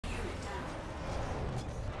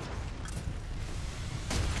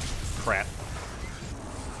crap.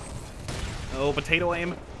 Oh, potato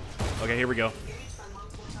aim. Okay, here we go.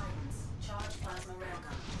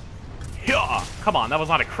 Yeah! Come on, that was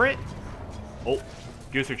not a crit. Oh,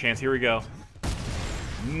 Gooser chance. Here we go.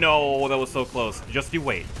 No, that was so close. Just you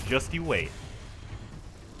wait. Just you wait.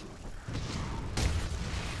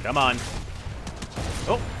 Come on.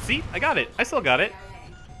 Oh, see? I got it. I still got it.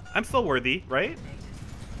 I'm still worthy, right?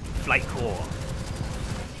 Flight core.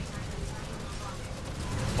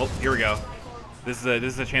 Oh, here we go. This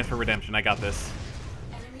is a chance for redemption. I got this.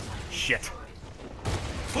 Shit.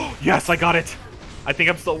 Oh, yes, I got it. I think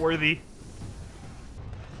I'm still worthy.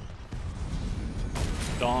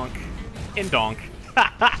 Donk. And donk.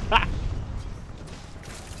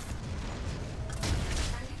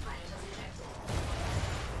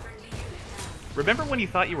 Remember when you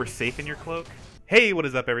thought you were safe in your cloak? Hey, what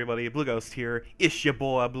is up, everybody? Blue Ghost here. It's your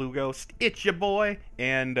boy, Blue Ghost. It's your boy.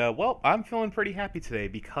 And, well, I'm feeling pretty happy today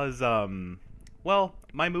because, well,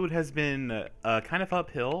 my mood has been kind of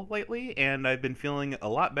uphill lately, and I've been feeling a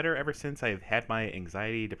lot better ever since I've had my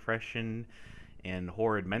anxiety, depression, and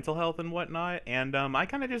horrid mental health and whatnot. And I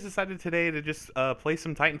kind of just decided today to just play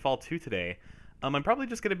some Titanfall 2 today. I'm probably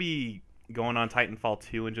just going to be going on Titanfall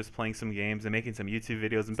 2 and just playing some games and making some YouTube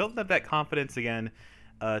videos and building up that confidence again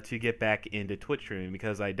to get back into Twitch streaming,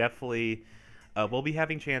 because I definitely will be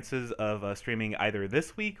having chances of streaming either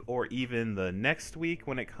this week or even the next week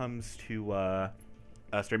when it comes to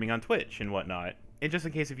streaming on Twitch and whatnot. And just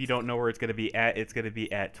in case if you don't know where it's going to be at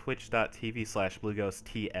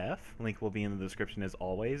twitch.tv/BlueGhostTF. Link will be in the description as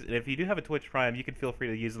always. And if you do have a Twitch Prime, you can feel free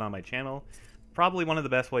to use it on my channel. Probably one of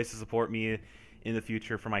the best ways to support me in the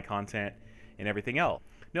future for my content and everything else.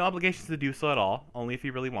 No obligations to do so at all, only if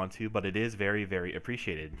you really want to, but it is very, very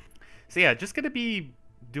appreciated. So yeah, just going to be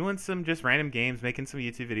doing some just random games, making some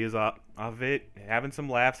YouTube videos of it, having some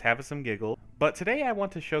laughs, having some giggles. But today I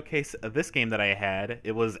want to showcase this game that I had.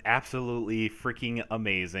 It was absolutely freaking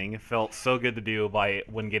amazing. It felt so good to do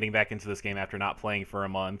when getting back into this game after not playing for a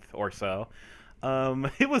month or so.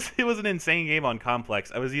 It was an insane game on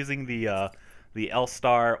Complex. I was using the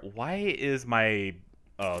L-Star. Why is my...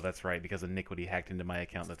 Oh, that's right, because Iniquity hacked into my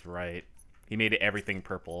account. That's right. He made everything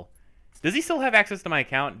purple. Does he still have access to my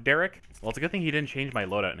account, Derek? Well, it's a good thing he didn't change my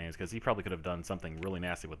loadout names, because he probably could have done something really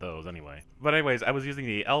nasty with those anyway. But anyways, I was using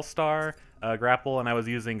the L-Star grapple, and I was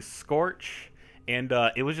using Scorch, and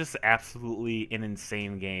it was just absolutely an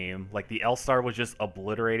insane game. Like, the L-Star was just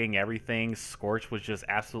obliterating everything. Scorch was just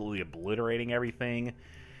absolutely obliterating everything.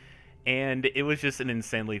 And it was just an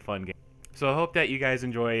insanely fun game. So I hope that you guys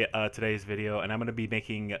enjoy today's video, and I'm going to be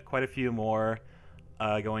making quite a few more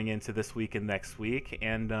going into this week and next week,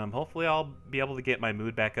 and hopefully I'll be able to get my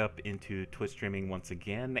mood back up into Twitch streaming once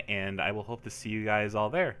again, and I will hope to see you guys all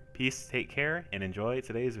there. Peace, take care, and enjoy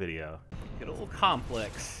today's video. Get a little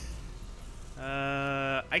complex.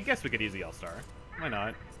 I guess we could use the L-Star. Why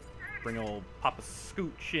not? Bring old Papa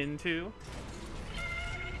Scooch in too.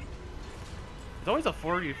 It's always a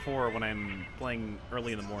 44 when I'm playing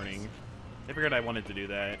early in the morning. I figured I wanted to do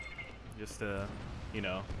that, just to, you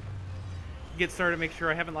know, get started, make sure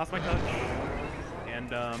I haven't lost my touch.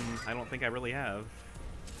 And I don't think I really have.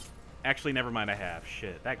 Actually, never mind, I have.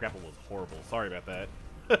 Shit, that grapple was horrible. Sorry about that.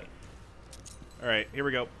 Alright, here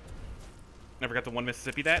we go. Never got to one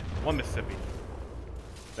Mississippi that. One Mississippi.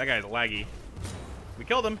 That guy's laggy. We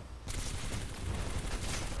killed him.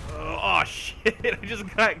 Oh, shit. I just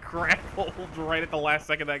got grappled right at the last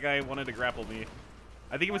second that guy wanted to grapple me.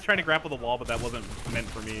 I think he was trying to grapple the wall, but that wasn't meant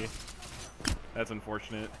for me. That's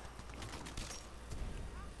unfortunate.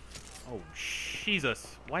 Oh,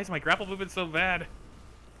 Jesus. Why is my grapple movement so bad?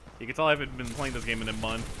 You can tell I haven't been playing this game in a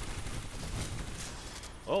month.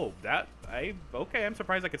 Oh, okay, I'm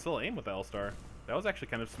surprised I could still aim with the L-Star. That was actually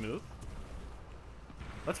kind of smooth.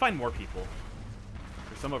 Let's find more people.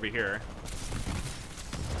 There's some over here.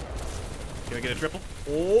 Can I get a triple?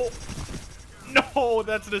 Oh! No,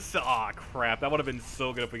 that's an assist. Aw, crap. That would have been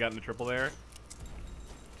so good if we got in the triple there.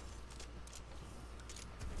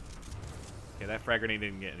 Okay, that frag grenade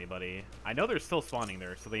didn't get anybody. I know they're still spawning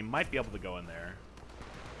there, so they might be able to go in there.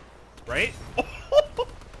 Right?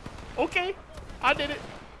 Okay, I did it.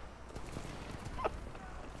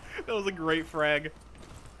 That was a great frag.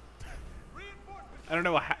 I don't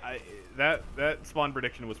know how... that spawn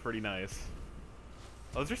prediction was pretty nice.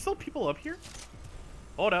 Oh, is there still people up here?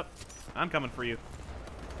 Hold up. I'm coming for you.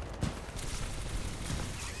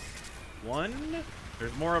 One.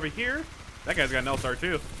 There's more over here. That guy's got an L-Star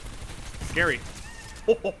too. Scary.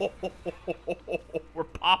 We're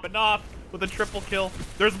popping off with a triple kill.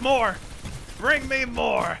 There's more. Bring me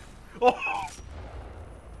more. Oh.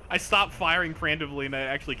 I stopped firing preemptively and I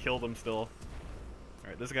actually killed him still.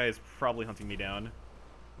 Alright, this guy is probably hunting me down. I'm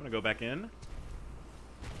gonna go back in.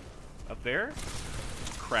 Up there.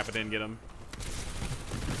 Crap, I didn't get him.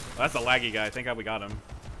 Oh, that's a laggy guy. Thank God we got him.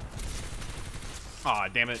 Aw,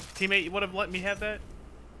 damn it. Teammate, you would have let me have that?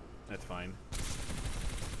 That's fine.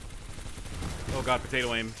 Oh god,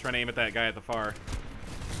 potato aim. Trying to aim at that guy at the far.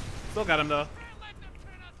 Still got him, though.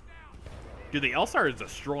 Dude, the L-Star is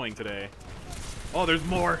destroying today. Oh, there's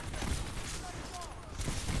more.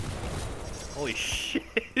 Holy shit.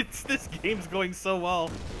 This game's going so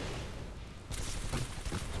well.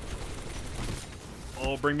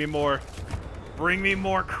 Oh, bring me more. Bring me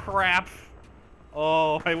more crap.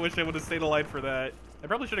 Oh, I wish I would have stayed alive for that. I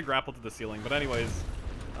probably should have grappled to the ceiling, but anyways.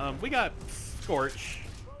 We got Scorch.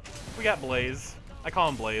 We got Blaze. I call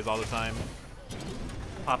him Blaze all the time.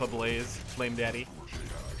 Papa Blaze. Flame Daddy.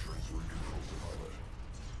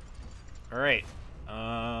 Alright.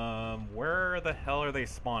 Where the hell are they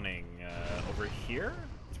spawning? Over here?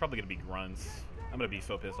 It's probably gonna be grunts. I'm gonna be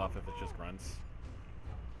so pissed off if it's just grunts.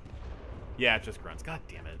 Yeah, it's just grunts. God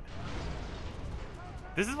damn it.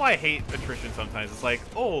 This is why I hate attrition sometimes. It's like,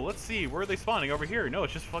 oh, let's see, where are they spawning? Over here. No,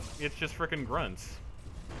 it's just frickin' grunts.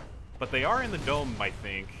 But they are in the dome, I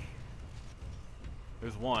think.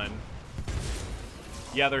 There's one.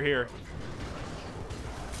 Yeah, they're here.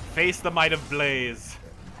 Face the might of Blaze.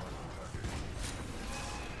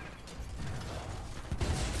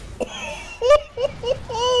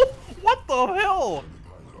 What the hell?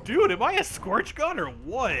 Dude, am I a Scorch gun or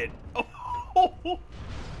what?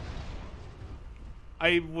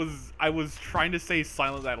 I was trying to stay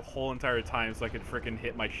silent that whole entire time so I could frickin'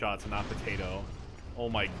 hit my shots and not potato. Oh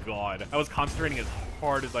my god. I was concentrating as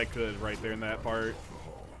hard as I could right there in that part.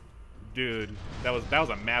 Dude, that was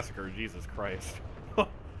a massacre, Jesus Christ.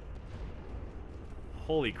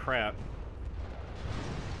 Holy crap.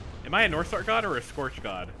 Am I a North Star God or a Scorch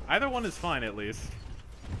God? Either one is fine, at least.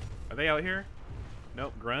 Are they out here?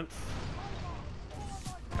 Nope, grunts.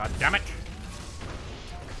 God damn it!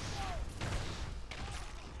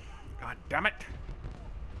 God damn it!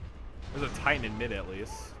 There's a Titan in mid, at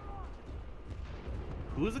least.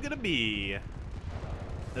 Who's it gonna be?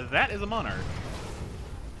 That is a Monarch.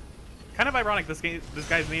 Kind of ironic, this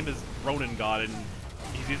guy's name is Ronin God, and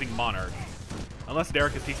he's using Monarch. Unless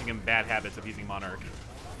Derek is teaching him bad habits of using Monarch.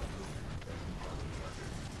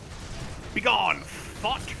 Be gone!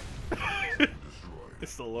 Fuck! I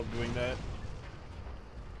still love doing that.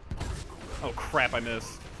 Oh crap, I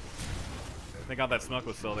missed. Thank God that smoke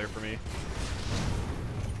was still there for me.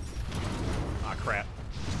 Ah, crap.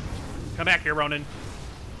 Come back here, Ronin.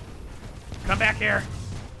 Come back here!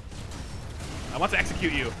 I want to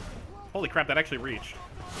execute you. Holy crap, that actually reached.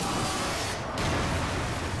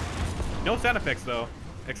 No sound effects, though.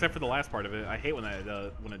 Except for the last part of it. I hate when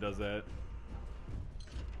it does that.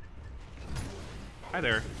 Hi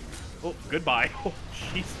there. Oh, goodbye. Oh,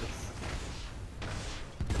 Jesus.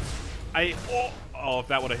 Oh, if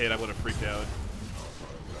that would have hit, I would have freaked out.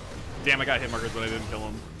 Damn, I got hit markers, but I didn't kill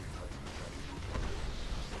him.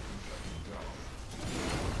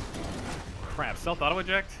 Crap, stealth auto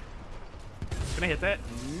eject? Can I hit that?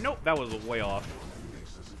 Nope, that was way off.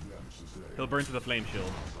 He'll burn to the flame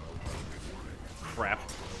shield. Crap.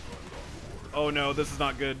 Oh no, this is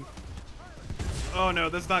not good. Oh no,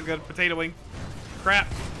 this is not good. Potato wing. Crap.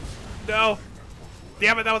 No.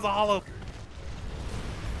 Damn it, that was a hollow.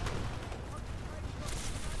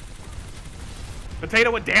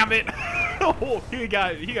 Potato, damn it. Oh, he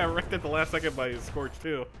got wrecked at the last second by his Scorch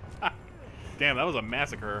too. Damn, that was a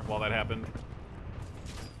massacre while that happened.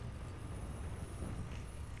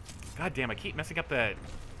 God damn, I keep messing up that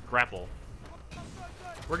grapple.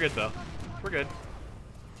 We're good though. We're good.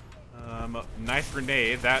 Nice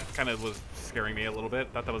grenade. That kind of was scaring me a little bit.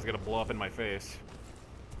 Thought that was gonna blow up in my face.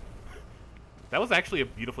 That was actually a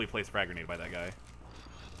beautifully placed frag grenade by that guy.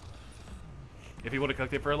 If he would have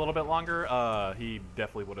cooked it for a little bit longer, he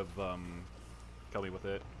definitely would have killed me with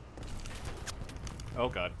it. Oh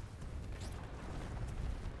god.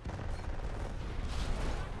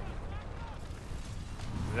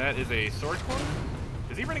 That is a sword core?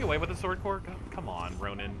 Is he running away with a sword core? Come on,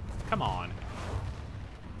 Ronin. Come on.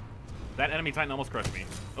 That enemy Titan almost crushed me.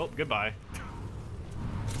 Oh, goodbye.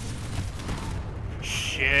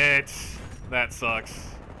 Shit. That sucks.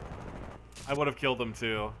 I would have killed him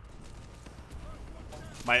too.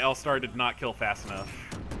 My L-Star did not kill fast enough.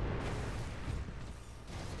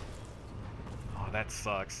 Oh, that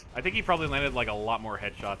sucks. I think he probably landed like a lot more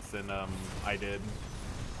headshots than I did.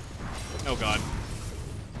 Oh god.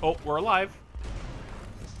 Oh, we're alive.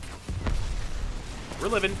 We're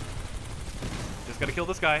living. Just gotta kill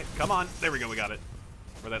this guy. Come on. There we go, we got it.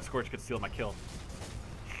 Where that Scorch could steal my kill.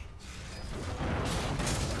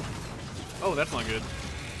 Oh, that's not good.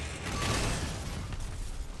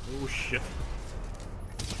 Oh, shit.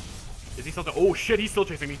 Is he still... Oh, shit, he's still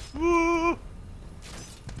chasing me. Woo!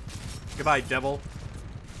 Goodbye, devil.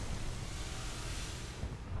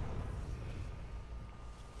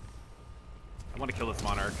 I want to kill this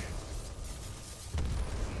monarch.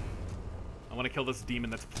 I want to kill this demon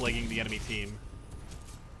that's plaguing the enemy team.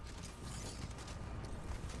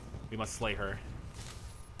 We must slay her.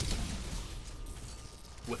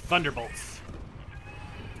 With thunderbolts.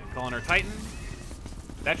 Calling her Titan.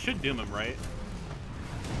 That should doom him, right?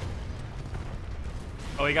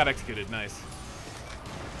 Oh, he got executed. Nice.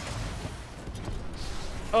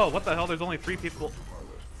 Oh, what the hell? There's only 3 people.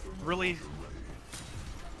 Really?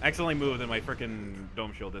 I accidentally moved and my frickin'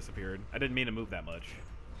 dome shield disappeared. I didn't mean to move that much.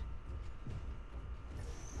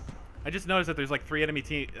 I just noticed that there's like 3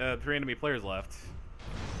 enemy players left.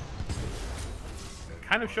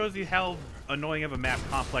 Kind of shows you how annoying of a map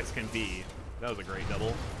Complex can be. That was a great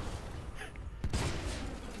double.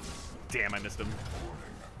 Damn, I missed him.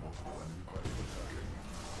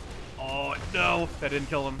 Oh, no! That didn't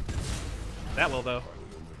kill him. That will, though.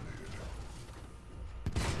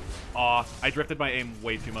 Aw, I drifted my aim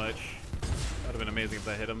way too much. That would have been amazing if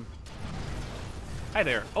that hit him. Hi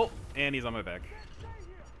there. Oh, and he's on my back.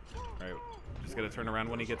 Alright, just gotta turn around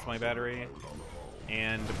when he gets my battery.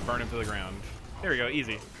 And burn him to the ground. There we go,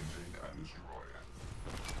 easy.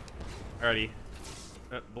 Alrighty.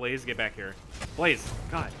 Blaze, get back here. Blaze,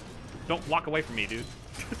 God. Don't walk away from me, dude.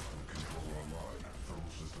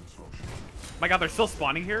 My God, they're still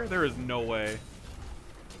spawning here? There is no way.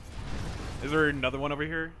 Is there another one over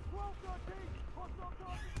here?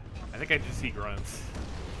 I think I just see grunts.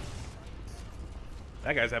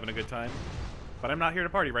 That guy's having a good time. But I'm not here to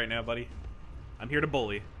party right now, buddy. I'm here to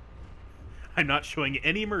bully. I'm not showing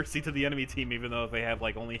any mercy to the enemy team, even though they have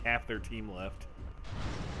like only half their team left.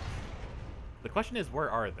 The question is,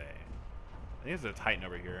 where are they? I think there's a Titan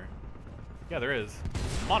over here. Yeah, there is.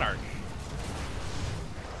 Monarch.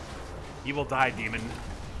 You will die, demon.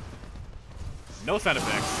 No sound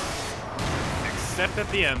effects. Except at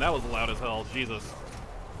the end. That was loud as hell. Jesus.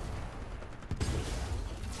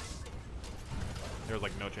 There was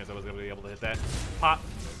like no chance I was going to be able to hit that. Pop.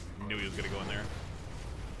 Knew he was going to go in there.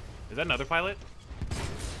 Is that another pilot?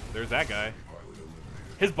 There's that guy.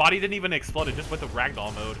 His body didn't even explode. It just went to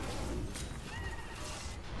ragdoll mode.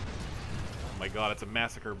 Oh my God, it's a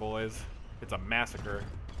massacre, boys. It's a massacre.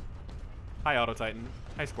 Hi, Auto Titan.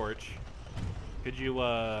 Hi, Scorch. Could you,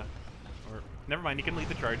 or never mind, you can lead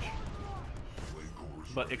the charge.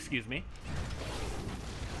 But, excuse me.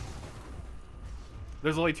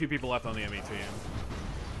 There's only 2 people left on the enemy team.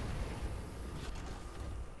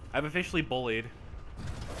 I've officially bullied.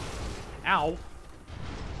 Ow.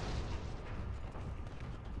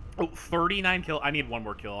 Oh, 39 kill. I need 1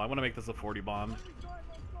 more kill. I want to make this a 40 bomb.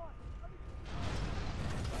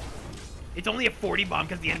 It's only a 40 bomb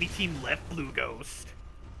because the enemy team left Blue Ghost.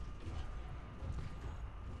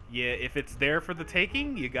 Yeah, if it's there for the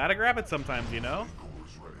taking, you gotta grab it sometimes, you know?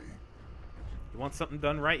 You want something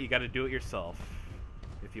done right, you gotta do it yourself.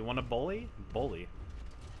 If you want to bully, bully.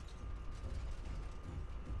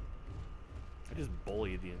 I just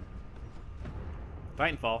bullied you.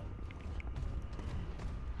 Titanfall.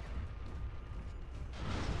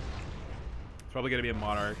 It's probably gonna be a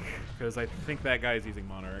Monarch, because I think that guy is using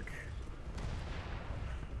Monarch.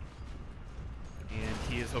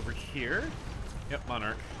 And he is over here. Yep,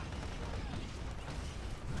 Monarch.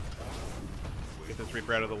 Get this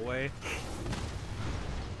Reaper out of the way.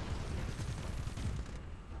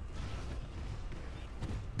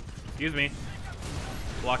 Excuse me.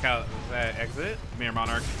 Block out that exit. Come here,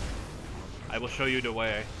 Monarch. I will show you the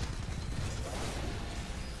way.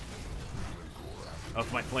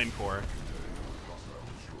 Of my flame core.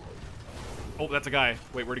 Oh, that's a guy.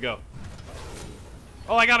 Wait, where'd he go?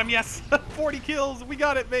 Oh, I got him, yes! 40 kills! We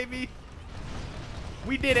got it, baby!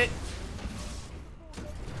 We did it!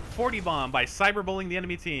 40 bomb by cyberbullying the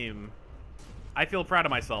enemy team. I feel proud of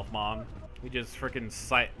myself, Mom. We just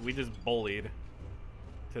we just bullied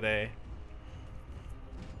today.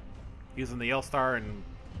 Using the L-Star and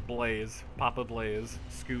Blaze. Papa Blaze.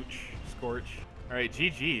 Scooch. Scorch. Alright,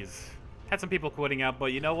 GG's. Had some people quitting out,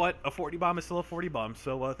 but you know what? A 40 bomb is still a 40 bomb.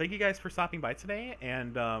 So thank you guys for stopping by today,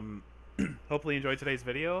 and hopefully you enjoyed today's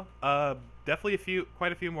video. Definitely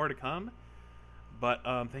quite a few more to come. But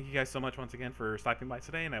thank you guys so much once again for stopping by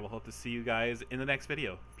today, and I will hope to see you guys in the next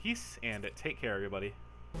video. Peace, and take care, everybody.